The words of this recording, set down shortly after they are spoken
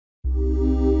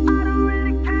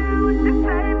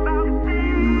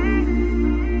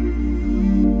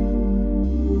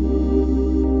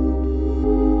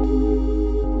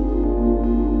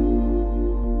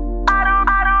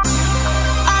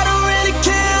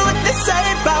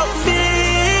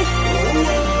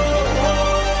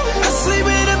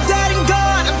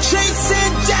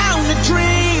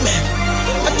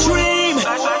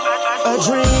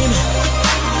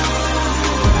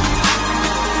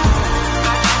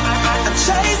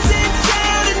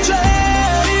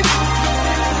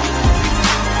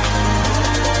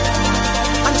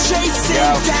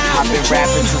I've been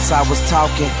rapping since I was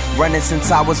talking, running since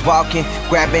I was walking,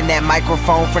 grabbing that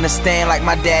microphone from the stand like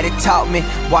my daddy taught me.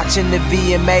 Watching the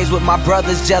VMAs with my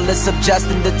brothers, jealous of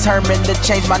Justin, determined to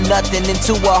change my nothing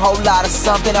into a whole lot of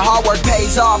something. The hard work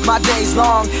pays off, my days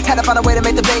long. Had to find a way to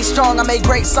make the bass strong. I made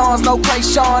great songs, no Clay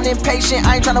Sean. Impatient,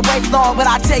 I ain't trying to wait long, but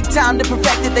I take time to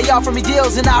perfect it. They offer me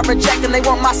deals and I reject them. They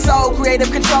want my soul,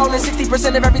 creative control, and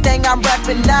 60% of everything I'm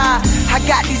repping. Nah, I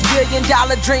got these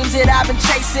billion-dollar dreams that I've been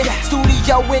chasing.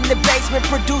 Studio in the basement,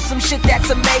 produce some shit that's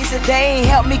amazing. They ain't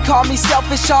help me, call me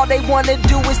selfish. All they wanna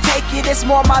do is take it. It's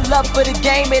more my love for the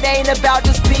game. It ain't about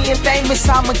just being famous.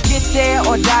 I'ma get there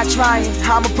or die trying.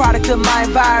 I'm a product of my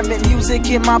environment. Music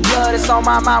in my blood, it's on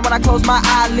my mind when I close my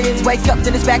eyelids. Wake up,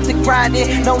 then it's back to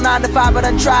grinding. No 9 to 5, but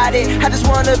I tried it. I just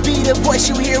wanna be the voice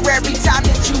you hear every time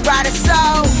that you ride it. So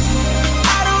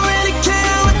I don't really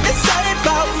care what they say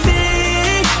about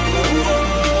me.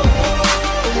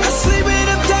 I sleep when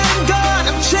I'm dead and gone.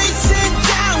 I'm chasing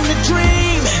down a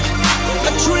dream,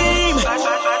 a dream,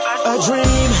 a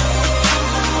dream.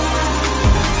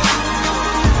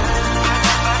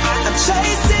 I'm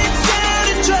chasing down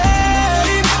a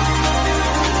dream.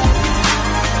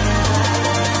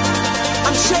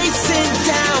 I'm chasing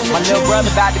down a dream. My little brother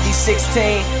about to be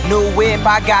 16. New whip,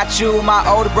 I got you. My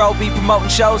older bro be promoting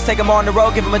shows, take him on the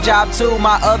road, give him a job too.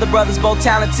 My other brothers both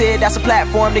talented, that's a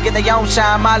platform to get their own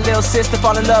shine. My little sister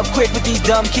fall in love quick with these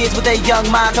dumb kids with their young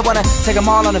minds. I wanna take them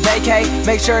all on a vacay,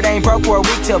 make sure they ain't broke for a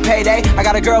week till payday. I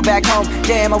got a girl back home,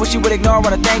 damn, I wish you would ignore all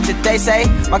the things that they say.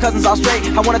 My cousins all straight,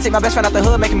 I wanna take my best friend out the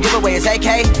hood, make him give away his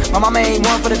AK. My mama ain't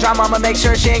one for the drama, I'ma make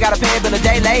sure she ain't gotta pay a bill a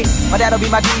day late. My dad'll be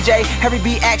my DJ, every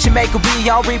beat action make will be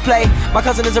on replay. My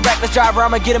cousin is a reckless driver,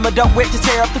 I'ma get him a dope whip to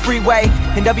tear up the freeway.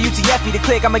 And WTF be the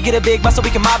click, I'ma get a big bus so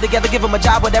we can mob together, give him a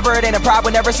job, whatever, it ain't a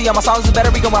problem. Never see all my songs is better,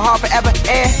 we going hard forever.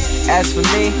 And as for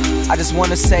me, I just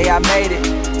wanna say I made it.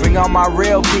 Bring on my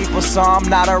real people so I'm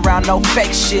not around no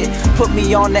fake shit. Put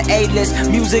me on the A-list,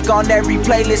 music on every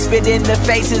playlist, spit in the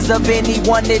faces of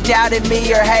anyone that doubted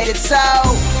me or hated. So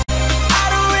I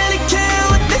don't really care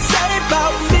what they say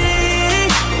about me.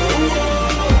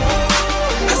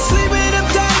 I sleep when I'm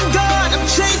dead and gone. I'm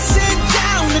chasing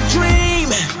down a dream,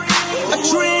 a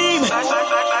dream,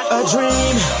 a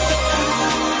dream.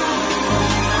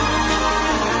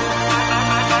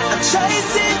 I'm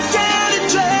chasing down a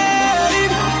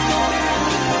dream.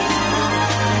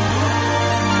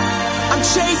 I'm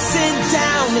chasing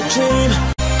down a dream.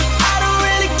 I don't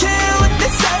really care what they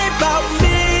say about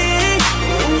me.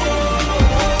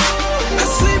 I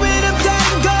sleep when I'm dead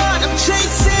and gone. I'm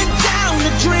chasing down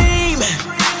a dream,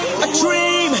 a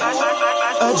dream,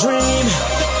 a dream.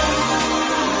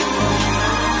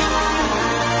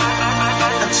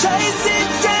 I'm chasing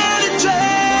down a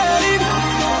dream.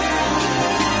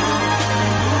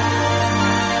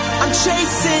 I'm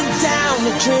chasing down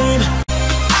a dream.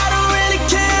 I don't really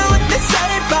care what they say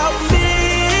about me.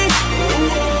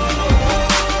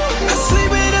 I sleep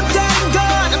when I'm dead and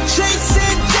gone. I'm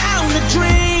chasing down a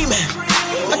dream,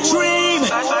 a dream,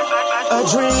 a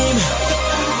dream.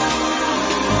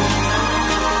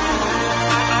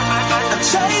 I'm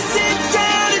chasing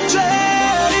down a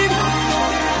dream.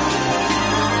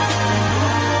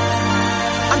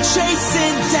 I'm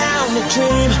chasing down a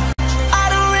dream. I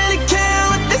don't really care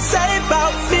what they say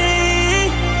about me.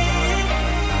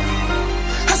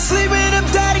 I sleep when I'm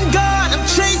dead and gone. I'm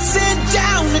chasing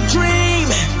down a dream,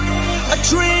 a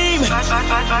dream,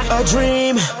 a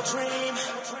dream.